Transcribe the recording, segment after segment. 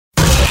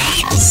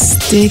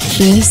Stick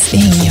this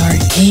in your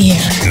ear.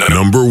 The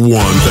number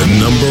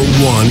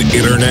one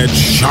internet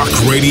shock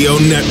radio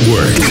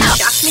network.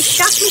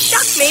 Shock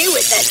me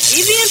with that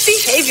deviant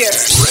behavior.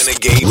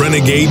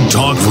 Renegade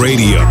Talk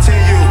Radio.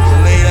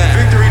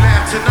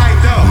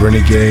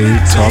 Renegade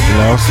Talk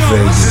Las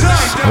Vegas.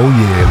 Oh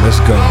yeah,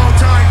 let's go.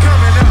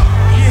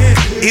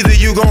 Either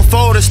you gon'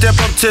 fold or step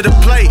up to the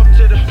plate.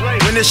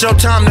 When it's your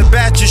time to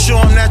bat, you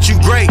show them that you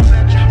great.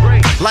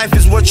 Life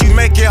is what you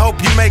make it, hope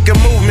you make a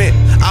movement.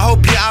 I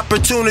hope your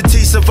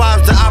opportunity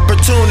survives the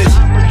opportunist.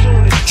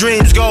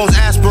 Dreams, goals,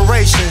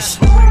 aspirations.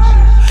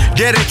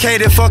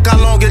 Dedicated, fuck how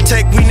long it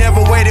take. We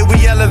never waited,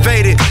 we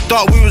elevated.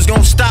 Thought we was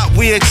gon' stop,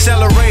 we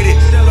accelerated.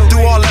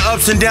 Through all the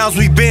ups and downs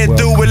we been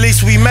through, at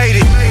least we made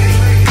it.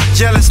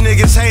 Jealous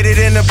niggas hated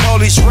and the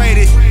police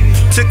raided.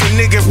 Took a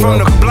nigga from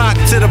the block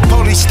to the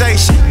police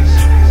station.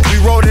 We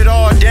wrote it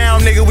all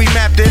down, nigga, we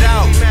mapped it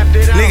out.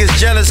 Niggas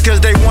jealous cause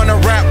they wanna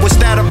rap, what's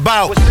that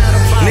about?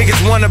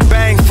 Niggas wanna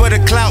bang for the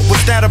clout,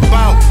 what's that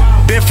about?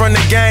 Been from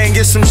the gang,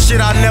 get some shit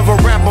I never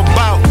rap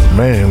about.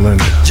 Man,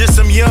 Linda. Just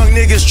some young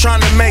niggas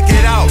trying to make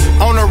it out.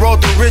 On the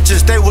road to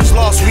riches, they was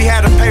lost, we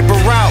had a paper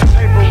route.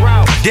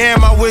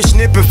 Damn, I wish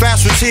Nip and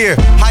Fast was here.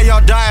 How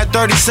y'all die at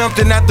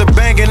 30-something after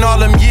banging all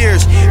them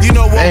years? You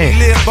know what we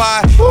live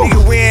by?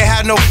 Nigga, we ain't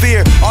had no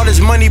fear. All this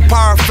money,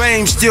 power,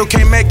 fame still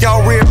can't make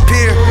y'all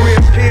reappear.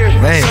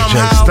 Man,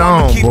 somehow Jay Stone,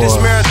 I'ma keep this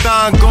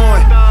marathon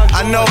going.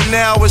 I know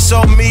now it's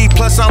on me,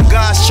 plus I'm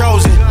God's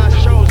chosen.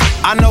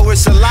 I know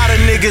it's a lot of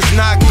niggas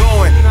not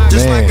going.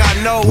 Just man, like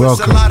I know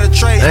welcome. It's a lot of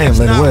trades. Damn,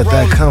 Linda, where'd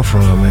that come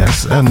from, man?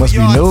 That must be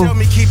new. Tell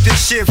me keep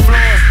this shit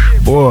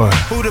flowing. Boy,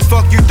 who the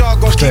fuck you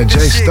thought gon' keep that Jay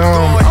this shit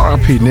Stone, going?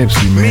 R.I.P.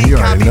 Nipsey, man. You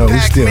already know, we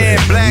still man,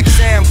 here, Black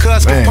man. Sam,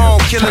 Cuz Capone,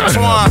 Killer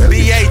Twan,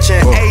 BH,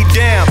 and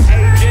A-Damn.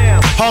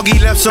 Hoggy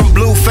left some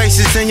blue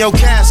faces in your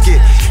casket.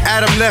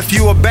 Adam left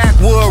you a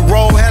backwood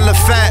roll, hella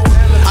fat.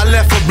 I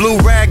left a blue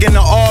rag in the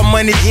all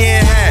money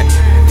in hat.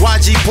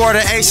 YG poured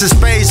an ace of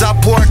spades, I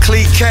poured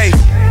Cleat K.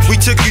 We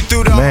took you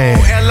through the whole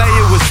LA,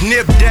 it was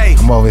Nip Day.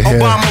 I'm over here.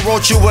 Obama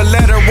wrote you a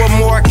letter, what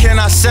more can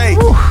I say?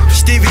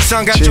 Stevie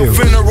Son got your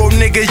funeral,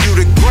 nigga, you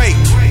the great.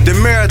 The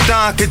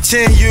marathon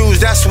continues,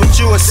 that's what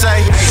you would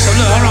say. Hey, so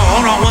look,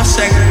 hold on 1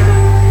 second.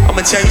 I'm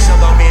gonna tell you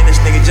something about me and this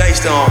nigga Jay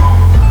Stone.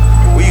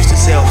 We used to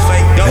sell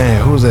fake dope.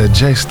 Man, who's that?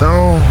 Jay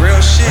Stone? Real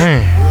shit.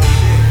 Man.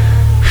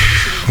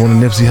 One of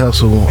the Nipsey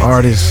Hussle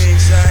artists.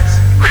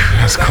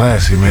 That's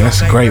classy, man.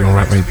 That's a great one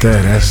right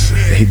there.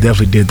 He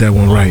definitely did that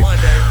one right.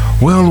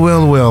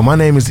 Well. My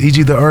name is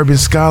E.G. the Urban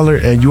Scholar,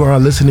 and you are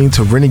listening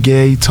to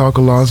Renegade Talk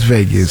of Las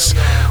Vegas,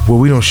 where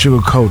we don't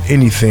sugarcoat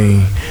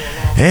anything.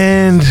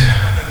 And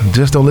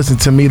just don't listen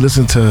to me.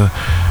 Listen to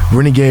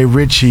Renegade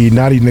Richie,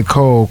 Naughty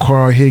Nicole,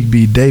 Carl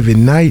Higbee, David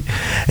Knight,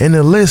 and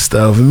a list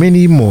of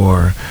many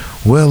more.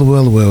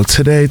 Well.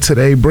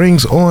 Today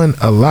brings on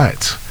a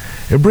lot.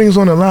 It brings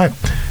on a lot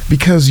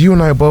because you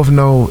and I both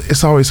know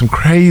it's always some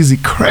crazy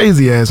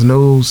ass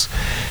news.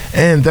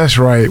 And that's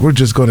right, we're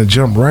just going to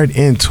jump right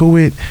into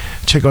it.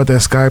 Check out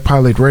that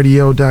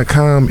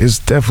skypilotradio.com. It's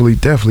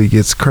definitely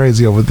gets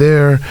crazy over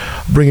there.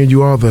 Bringing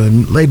you all the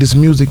latest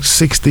music,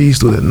 60s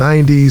through the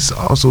 90s.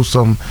 Also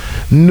some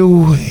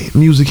new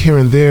music here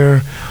and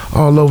there,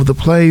 all over the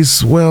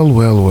place.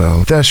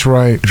 Well. That's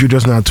right. If you're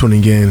just not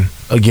tuning in,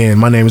 again,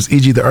 my name is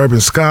E.G. the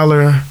Urban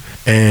Scholar.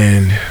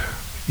 And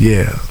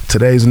yeah,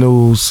 today's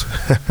news.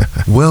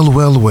 Well.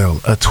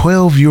 A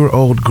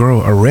 12-year-old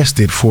girl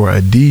arrested for a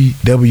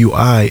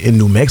DWI in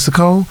New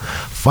Mexico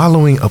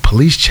following a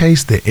police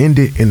chase that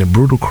ended in a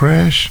brutal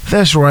crash.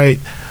 That's right.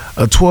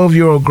 A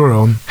 12-year-old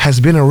girl has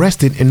been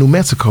arrested in New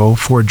Mexico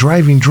for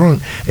driving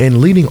drunk and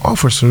leading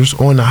officers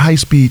on a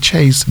high-speed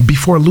chase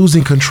before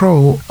losing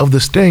control of the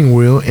steering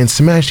wheel and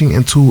smashing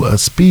into a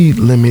speed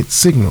limit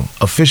signal,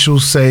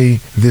 officials say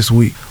this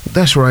week.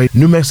 That's right.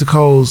 New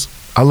Mexico's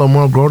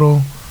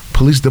Alamogordo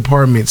Police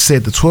Department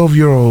said the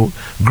 12-year-old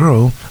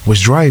girl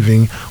was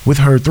driving with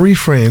her 3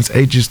 friends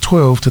ages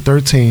 12 to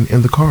 13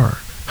 in the car.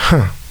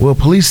 Well,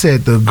 police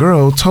said the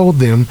girl told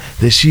them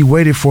that she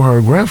waited for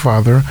her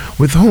grandfather,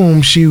 with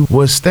whom she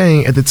was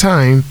staying at the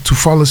time, to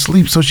fall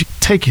asleep so she could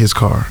take his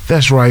car.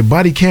 That's right,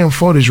 body cam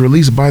footage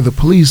released by the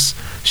police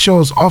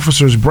shows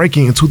officers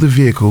breaking into the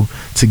vehicle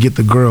to get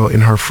the girl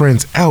and her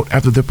friends out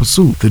after the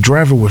pursuit. The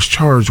driver was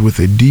charged with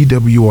a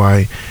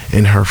DWI,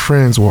 and her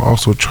friends were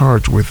also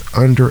charged with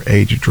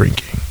underage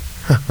drinking.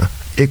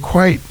 It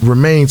quite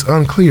remains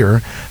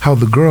unclear how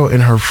the girl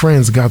and her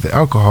friends got the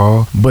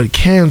alcohol, but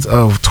cans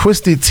of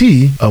Twisted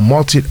Tea, a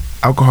malted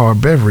alcohol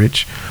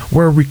beverage,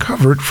 were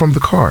recovered from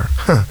the car.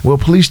 Well,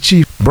 Police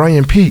Chief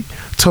Brian Pete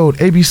told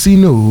ABC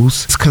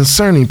News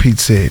concerning, Pete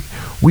said,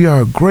 "We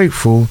are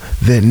grateful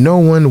that no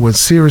one was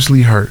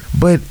seriously hurt,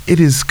 but it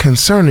is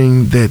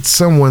concerning that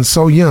someone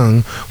so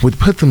young would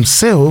put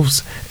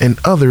themselves and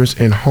others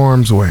in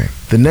harm's way."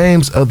 The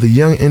names of the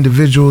young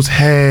individuals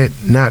had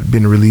not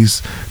been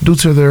released due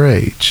to their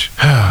age.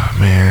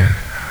 Man,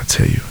 I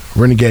tell you,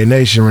 Renegade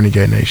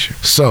Nation.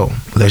 So,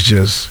 let's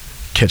just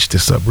catch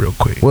this up real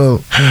quick.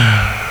 Well,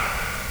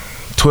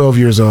 12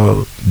 years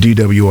old,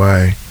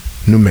 DWI,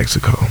 New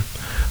Mexico.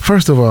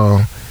 First of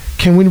all,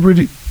 can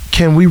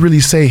we really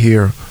say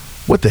here,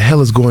 what the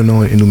hell is going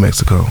on in New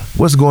Mexico?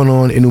 What's going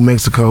on in New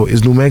Mexico?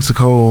 Is New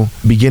Mexico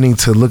beginning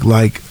to look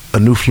like a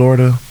new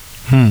Florida?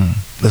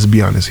 Let's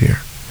be honest here.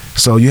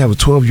 So you have a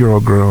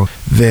 12-year-old girl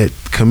that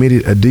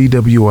committed a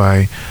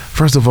DWI.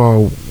 First of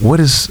all,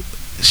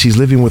 she's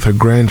living with her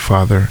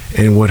grandfather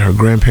and with her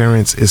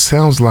grandparents. It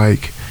sounds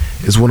like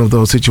it's one of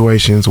those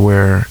situations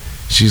where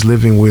she's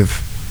living with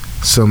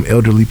some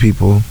elderly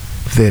people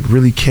that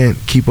really can't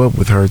keep up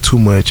with her too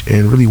much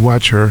and really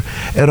watch her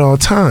at all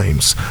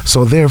times.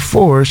 So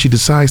therefore, she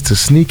decides to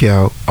sneak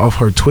out off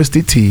her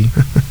Twisted Tea.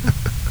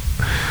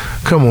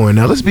 Come on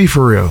now, let's be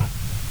for real.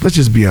 Let's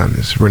just be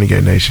honest,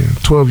 Renegade Nation.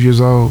 12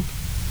 years old,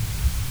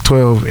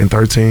 12 and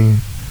 13.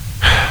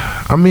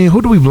 I mean,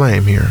 who do we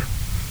blame here?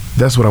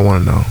 That's what I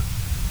want to know.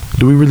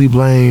 Do we really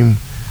blame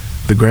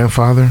the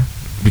grandfather?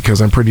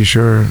 Because I'm pretty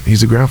sure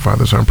he's a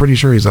grandfather, so I'm pretty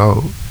sure he's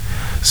old.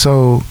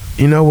 So,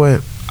 you know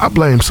what? I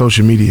blame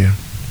social media.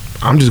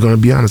 I'm just going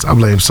to be honest. I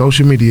blame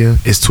social media.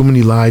 It's too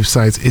many live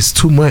sites. It's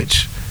too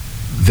much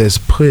that's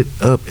put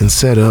up and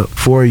set up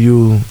for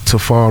you to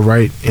fall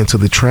right into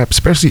the trap,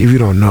 especially if you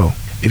don't know.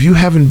 If you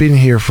haven't been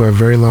here for a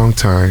very long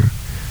time,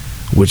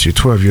 which you're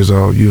 12 years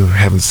old, you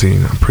haven't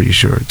seen, I'm pretty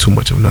sure, too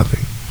much of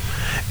nothing.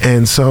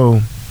 And so,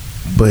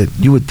 but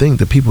you would think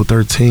the people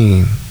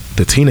 13,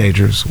 the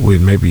teenagers,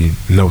 would maybe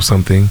know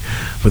something,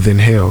 but then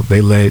hell,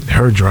 they let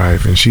her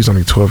drive and she's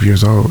only 12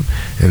 years old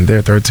and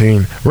they're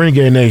 13.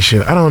 Renegade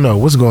Nation, I don't know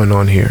what's going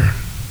on here.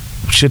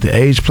 Should the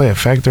age play a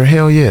factor?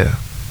 Hell yeah,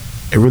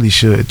 it really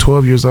should.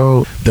 12 years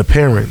old, the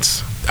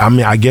parents, I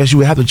mean, I guess you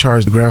would have to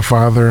charge the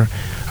grandfather.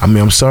 I mean,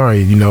 I'm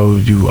sorry, you know,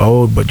 you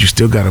old, but you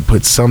still got to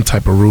put some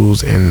type of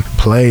rules in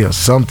play or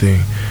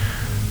something.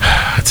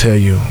 I tell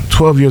you,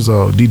 12 years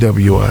old,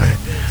 DWI.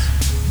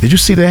 Did you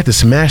see they had to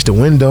smash the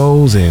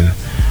windows and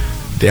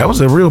that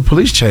was a real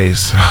police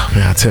chase? Oh,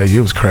 man, I tell you,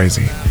 it was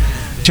crazy.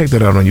 Check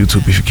that out on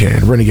YouTube if you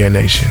can. Renegade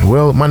Nation.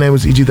 Well, my name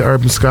is E.G. the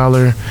Urban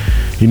Scholar.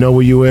 You know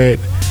where you at.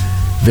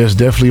 There's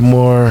definitely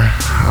more.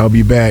 I'll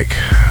be back.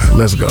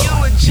 Let's go.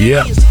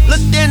 Yep.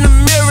 Looked in the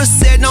mirror,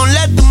 said, don't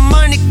let the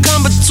money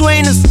come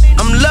between us.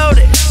 I'm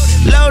loaded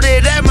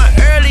at my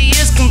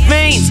earliest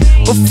convenience.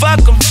 But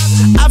fuck them,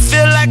 I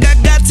feel like I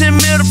got 10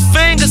 middle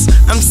fingers.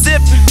 I'm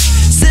sipping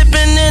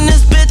in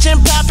this bitch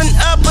and popping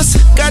uppers.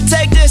 Gotta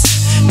take this.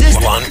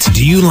 Blunt.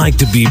 Do you like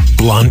to be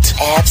blunt?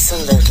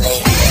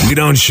 Absolutely. We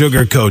don't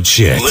sugarcoat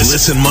shit.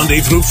 Listen Monday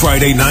through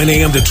Friday, 9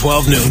 a.m. to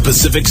 12 noon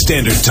Pacific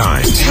Standard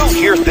Time. You'll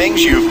hear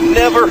things you've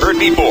never heard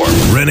before.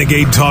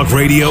 Renegade Talk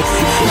Radio.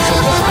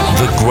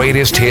 The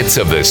greatest hits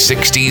of the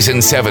 60s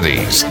and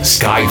 70s.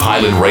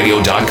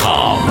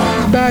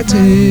 SkyPilotRadio.com. Back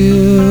to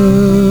you.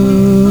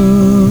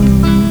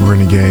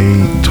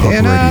 Renegade Talk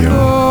Radio.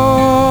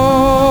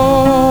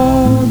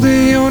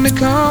 The only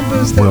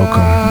compass that Welcome.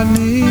 I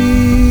need.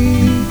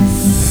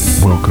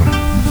 Welcome.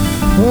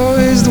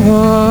 Always the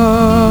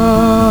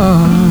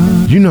one.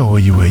 You know where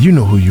you at. You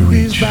know who you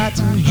reach.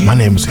 My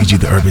name is E.G.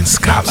 the Urban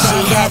Scholar.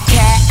 She got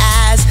cat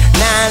eyes,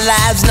 9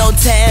 lives, no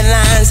 10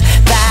 lines,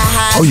 thigh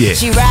high. Oh yeah.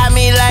 She ride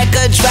me like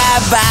a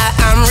drive-by.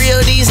 I'm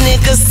real, these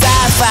niggas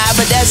sci-fi,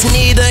 but that's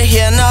neither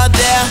here nor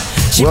there.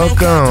 She Welcome.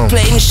 been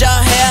contemplating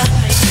short hair.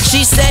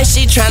 She says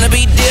she tryna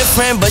be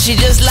different, but she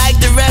just like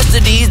the rest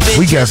of these bitches.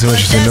 We got some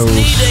interesting news.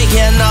 Neither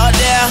here nor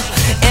there.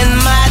 And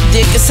my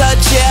dick is her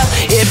chair.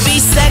 It be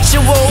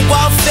sexual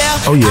warfare.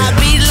 Oh yeah. I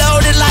be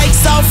loaded like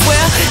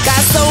software.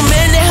 Got so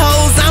many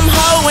hoes I'm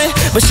hoeing,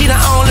 but she the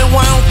only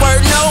one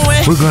worth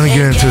knowing. We're gonna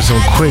get into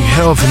some quick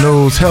health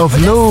news.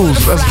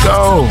 Let's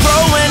go.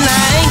 Growing,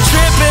 I ain't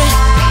tripping,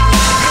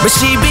 but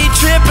she be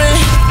tripping.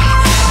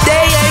 They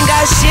ain't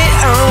got shit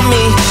on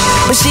me,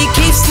 but she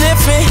keeps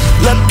sniffing.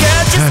 Look,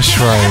 girl, just That's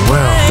right.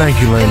 Well, thank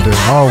you, Linda.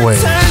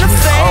 Always. Man.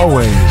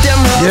 Always.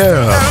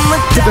 Yeah.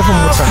 Get that from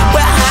one time.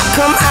 Well, how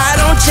come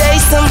I don't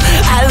chase them?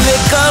 I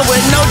lick her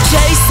with no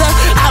chaser.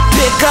 I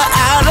pick her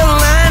out of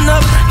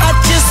lineup. I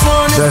just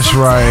want That's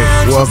right.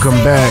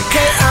 Welcome back.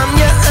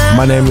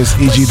 My name is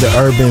E.G. the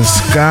Urban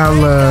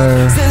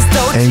Scholar,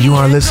 and you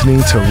are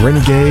listening to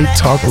Renegade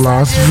Talk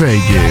Las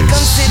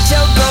Vegas.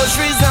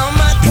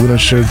 We don't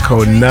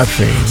sugarcoat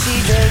nothing.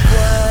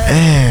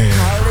 And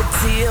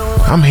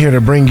I'm here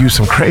to bring you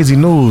some crazy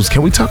news.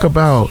 Can we talk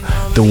about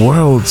the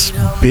world's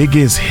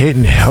biggest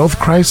hidden health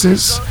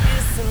crisis?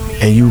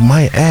 And you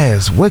might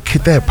ask, what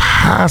could that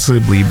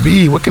possibly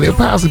be? What could it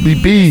possibly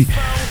be?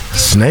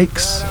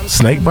 Snakes?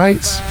 Snake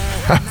bites?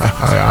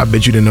 I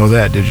bet you didn't know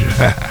that, did you?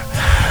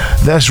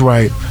 That's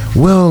right.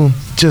 Well,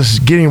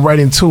 just getting right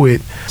into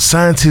it,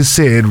 scientists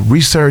said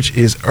research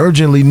is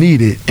urgently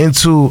needed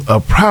into a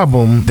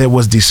problem that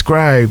was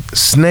described,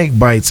 snake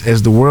bites,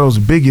 as the world's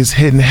biggest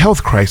hidden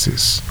health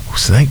crisis.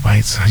 Snake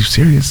bites? Are you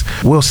serious?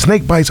 Well,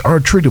 snake bites are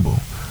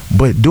treatable,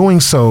 but doing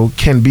so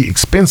can be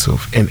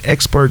expensive, and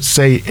experts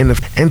say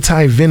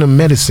anti-venom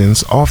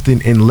medicines,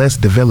 often in less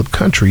developed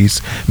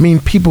countries, mean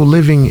people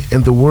living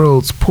in the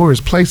world's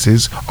poorest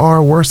places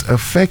are worse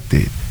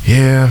affected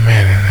Yeah,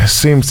 man, it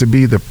seems to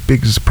be the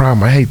biggest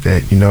problem. I hate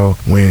that,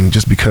 when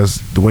just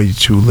because the way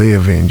that you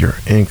live and your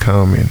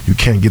income and you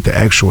can't get the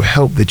actual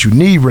help that you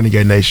need,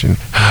 Renegade Nation,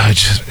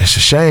 it's a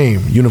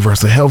shame.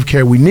 Universal health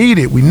care, we need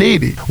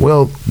it.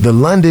 Well, the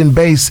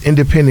London-based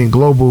independent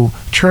global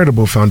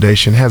charitable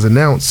foundation has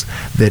announced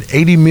that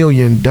 $80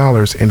 million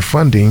in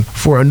funding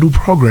for a new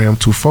program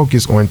to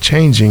focus on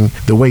changing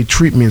the way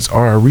treatments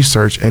are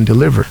researched and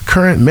delivered.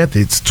 Current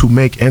methods to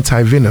make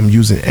antivenom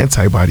using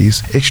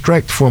antibodies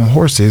extract from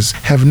horses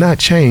have not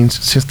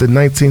changed since the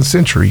 19th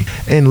century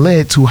and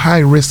led to high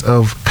risk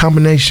of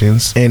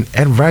combinations and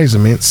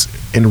advisements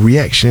in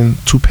reaction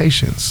to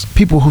patients.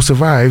 People who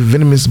survive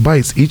venomous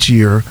bites each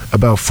year,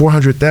 about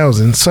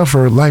 400,000,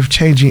 suffer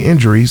life-changing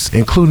injuries,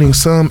 including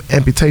some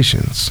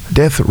amputations.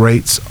 Death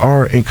rates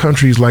are in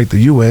countries like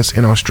the U.S.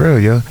 and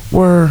Australia,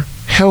 where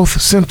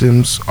health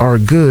symptoms are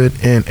good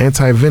and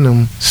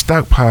anti-venom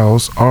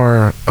stockpiles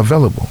are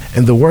available.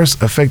 And the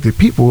worst affected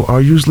people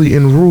are usually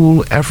in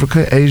rural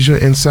Africa, Asia,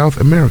 and South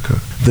America.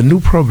 The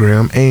new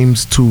program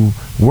aims to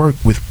work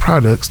with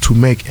products to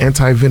make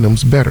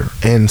anti-venoms better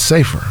and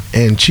safer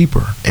and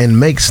cheaper and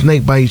make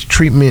snakebite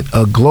treatment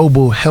a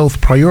global health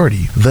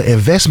priority. The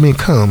investment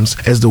comes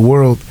as the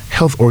World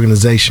Health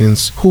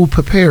Organizations who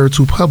prepare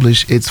to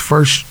publish its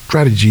first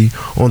strategy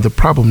on the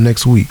problem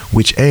next week,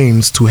 which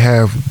aims to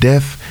have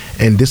death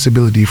and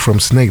disability from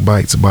snake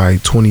bites by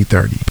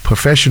 2030.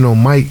 Professional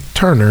Mike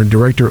Turner,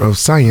 Director of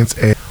Science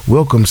at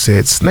Wellcome,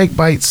 said snake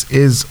bites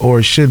is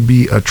or should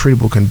be a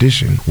treatable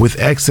condition. With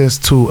access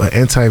to an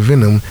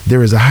anti-venom,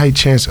 there is a high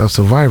chance of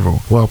survival.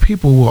 While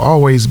people will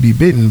always be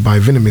bitten by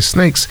venomous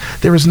snakes,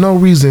 there is no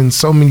reason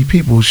so many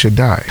people should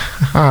die.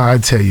 I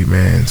tell you,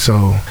 man.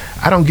 So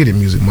I don't get it,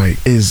 Music Mike.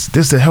 Is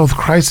this a health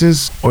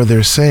crisis, or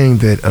they're saying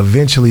that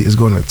eventually it's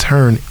going to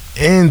turn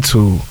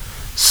into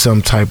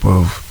some type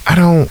of,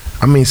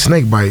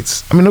 snake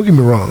bites. Don't get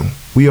me wrong.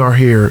 We are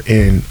here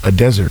in a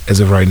desert as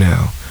of right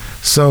now.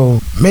 So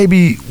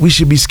maybe we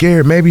should be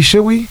scared. Maybe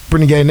should we?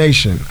 Renegade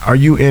Nation, are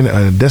you in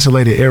a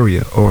desolated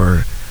area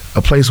or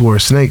a place where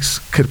snakes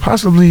could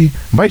possibly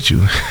bite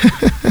you?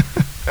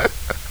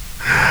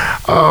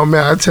 Oh,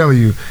 man, I tell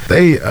you,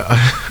 they...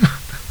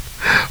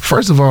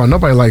 First of all,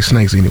 nobody likes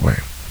snakes anyway.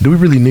 Do we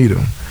really need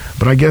them?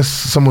 But I guess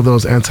some of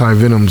those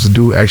anti-venoms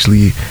do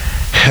actually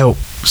help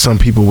some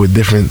people with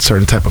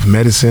certain type of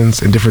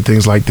medicines and different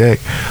things like that.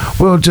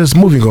 Well, just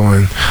moving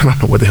on. I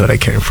don't know where the hell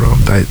that came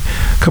from.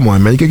 Come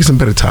on, man. You gotta get some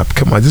better topic.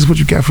 Come on, this is what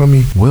you got from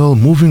me? Well,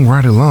 moving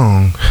right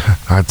along,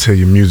 I tell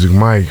you, Music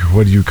Mike,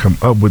 where do you come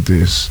up with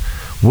this?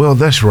 Well,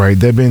 that's right.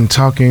 They've been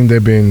talking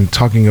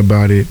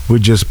about it. We're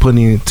just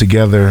putting it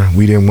together.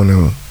 We didn't want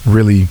to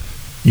really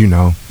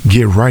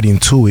get right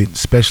into it,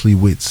 especially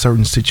with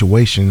certain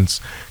situations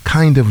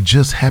kind of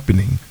just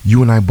happening.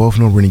 You and I both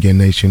know, Renegade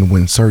Nation,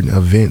 when certain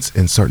events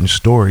and certain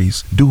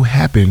stories do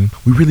happen,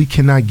 we really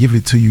cannot give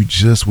it to you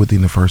just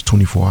within the first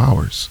 24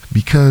 hours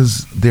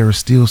because there are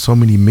still so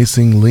many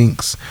missing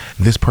links.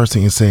 This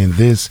person is saying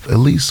this at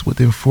least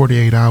within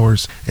 48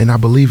 hours, and I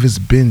believe it's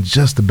been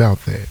just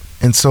about that.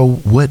 And so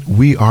what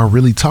we are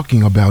really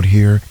talking about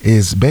here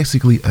is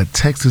basically a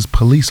Texas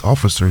police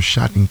officer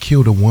shot and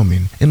killed a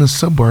woman in a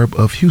suburb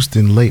of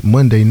Houston late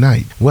Monday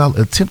night while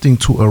attempting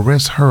to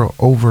arrest her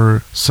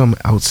over some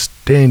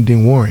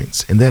outstanding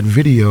warrants. In that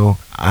video,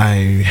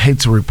 I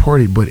hate to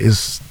report it, but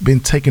it's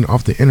been taken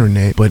off the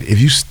internet. But if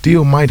you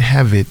still might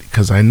have it,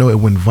 because I know it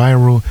went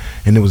viral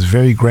and it was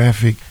very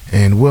graphic.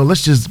 And well,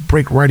 let's just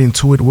break right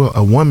into it. Well,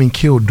 a woman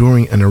killed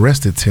during an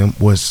arrest attempt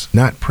was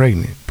not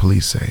pregnant,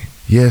 police say.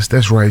 Yes,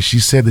 that's right. She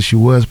said that she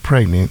was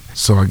pregnant,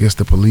 so I guess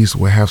the police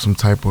will have some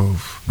type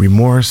of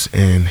remorse,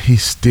 and he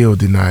still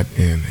did not,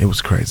 and it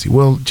was crazy.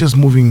 Well, just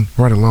moving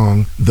right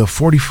along, the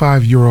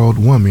 45-year-old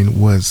woman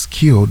was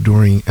killed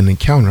during an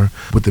encounter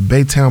with the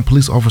Baytown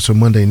police officer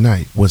Monday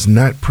night. Was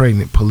not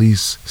pregnant,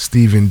 police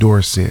Stephen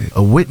Dorr said.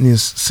 A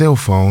witness cell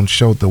phone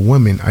showed the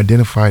woman,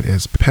 identified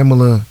as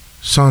Pamela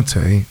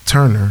Shante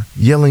Turner,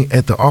 yelling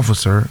at the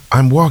officer,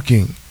 "I'm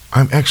walking.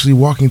 I'm actually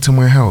walking to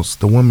my house."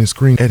 The woman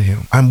screamed at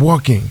him, I'm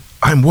walking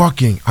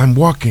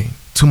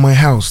to my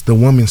house." The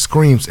woman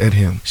screams at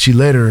him. She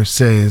later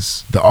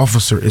says the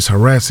officer is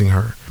harassing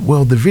her.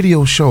 Well, the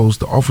video shows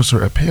the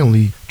officer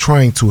apparently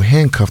trying to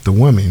handcuff the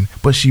woman,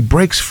 but she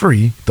breaks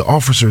free. The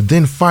officer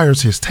then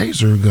fires his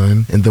taser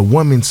gun and the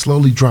woman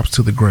slowly drops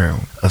to the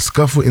ground. A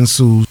scuffle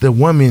ensues. The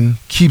woman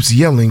keeps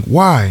yelling,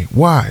 why?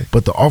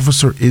 But the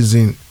officer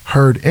isn't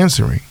heard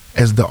answering.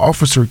 As the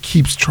officer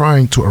keeps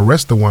trying to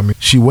arrest the woman,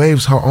 she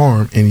waves her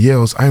arm and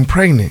yells, "I'm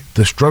pregnant."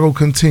 The struggle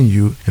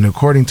continued, and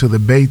according to the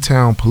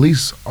Baytown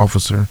police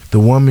officer,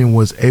 the woman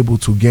was able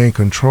to gain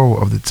control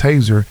of the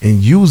taser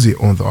and use it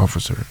on the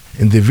officer.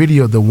 In the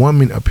video, the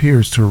woman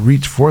appears to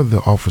reach for the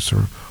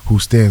officer, who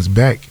stands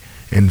back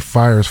and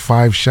fires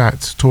 5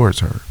 shots towards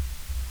her.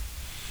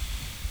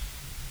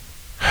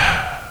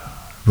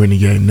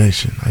 Renegade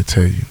Nation, I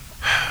tell you.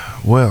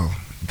 Well,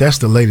 that's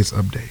the latest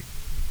update.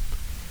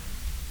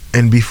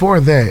 And before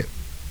that,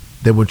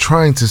 they were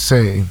trying to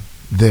say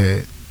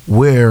that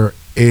where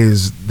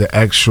is the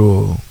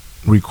actual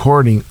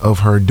recording of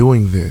her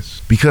doing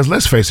this. Because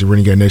let's face it,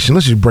 Renegade Nation,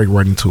 let's just break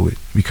right into it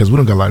because we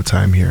don't got a lot of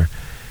time here.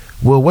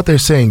 Well, what they're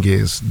saying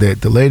is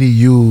that the lady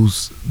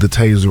used the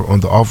taser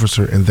on the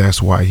officer and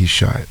that's why he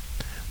shot.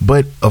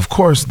 But of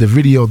course, the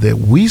video that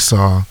we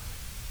saw,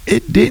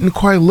 it didn't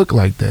quite look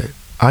like that.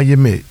 I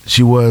admit,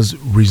 she was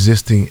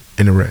resisting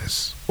an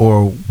arrest,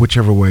 or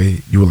whichever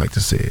way you would like to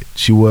say it.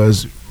 She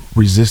was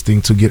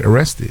resisting to get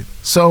arrested.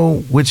 So,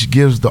 which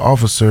gives the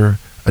officer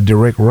a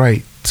direct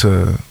right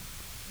to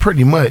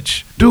pretty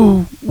much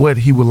do what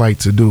he would like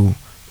to do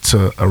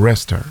to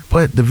arrest her.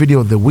 But the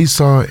video that we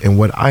saw and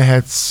what I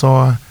had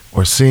saw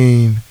or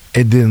seen,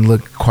 it didn't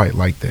look quite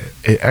like that.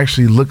 It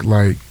actually looked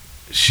like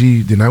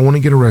she did not want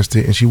to get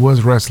arrested and she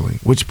was wrestling,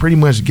 which pretty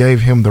much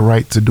gave him the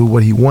right to do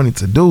what he wanted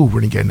to do,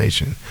 Renegade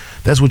Nation.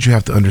 That's what you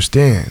have to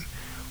understand.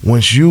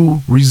 Once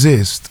you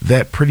resist,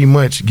 that pretty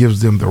much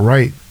gives them the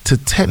right to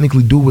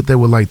technically do what they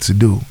would like to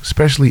do,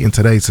 especially in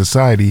today's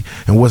society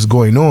and what's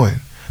going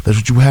on. That's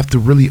what you have to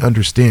really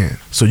understand.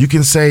 So you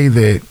can say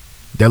that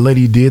that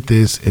lady did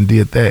this and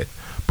did that,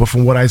 but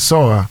from what I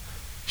saw,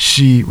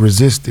 she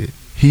resisted.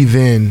 He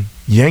then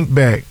yanked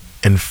back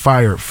and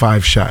fired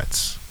 5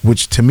 shots,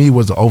 which to me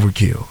was an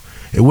overkill.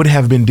 It would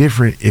have been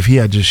different if he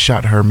had just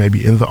shot her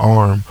maybe in the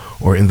arm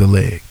or in the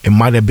leg. It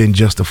might have been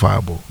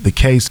justifiable. The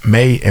case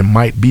may and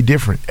might be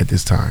different at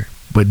this time.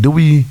 But do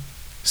we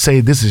say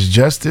this is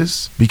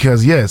justice?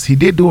 Because yes, he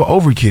did do an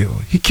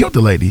overkill. He killed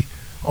the lady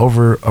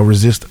over a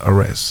resist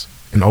arrest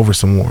and over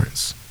some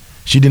warrants.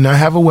 She did not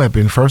have a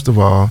weapon, first of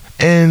all,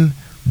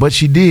 but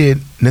she did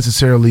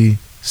necessarily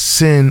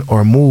sin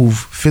or move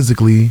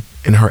physically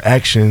in her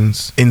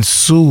actions,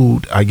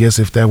 ensued, I guess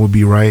if that would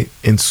be right,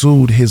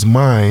 ensued his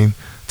mind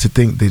to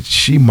think that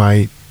she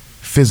might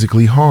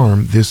physically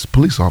harm this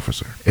police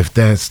officer, if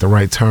that's the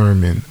right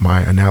term in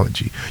my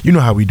analogy. You know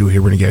how we do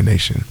here, Renegade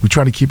Nation. We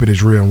try to keep it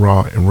as real and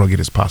raw and rugged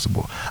as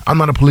possible. I'm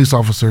not a police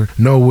officer,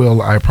 nor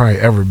will I probably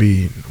ever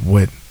be.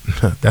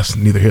 That's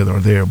neither here nor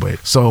there,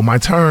 but so my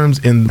terms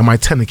and my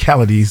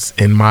technicalities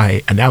and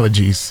my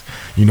analogies,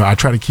 I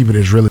try to keep it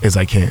as real as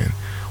I can.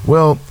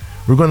 Well,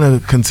 we're going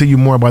to continue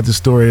more about this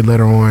story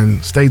later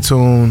on. Stay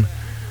tuned.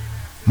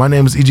 My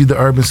name is E.G. the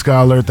Urban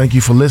Scholar. Thank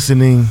you for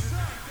listening.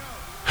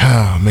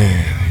 Oh,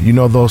 man. You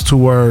know those 2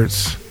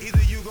 words?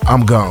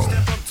 I'm gone.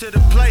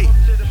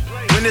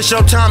 When it's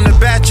your time to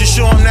bat, you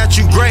show them that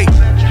you great.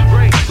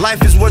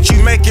 Life is what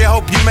you make it,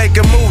 hope you make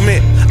a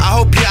movement. I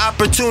hope your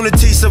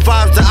opportunity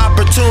survives the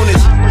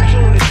opportunist.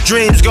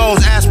 Dreams,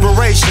 goals,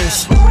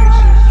 aspirations.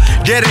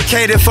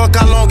 Dedicated, fuck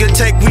how long it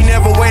take. We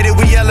never waited,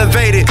 we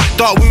elevated.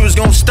 Thought we was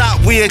gonna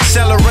stop, we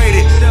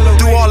accelerated.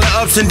 Through all the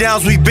ups and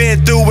downs we've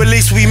been through, at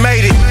least we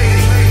made it.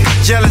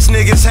 Jealous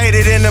niggas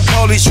hated and the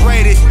police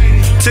raided.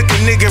 Took a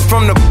nigga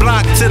from the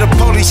block to the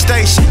police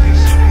station.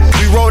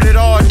 We wrote it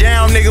all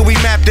down, nigga, we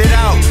mapped it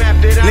out.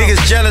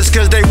 Niggas jealous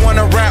cause they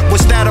wanna rap,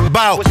 what's that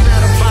about?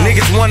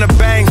 Niggas wanna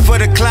bang for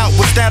the clout,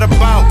 what's that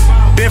about?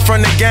 Been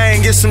from the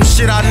gang, get some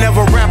shit I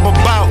never rap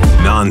about.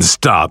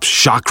 Non-stop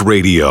shock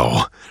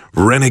radio.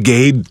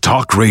 Renegade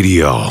Talk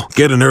Radio.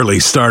 Get an early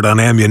start on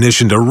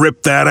ammunition to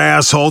rip that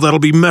asshole that'll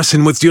be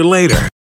messing with you later.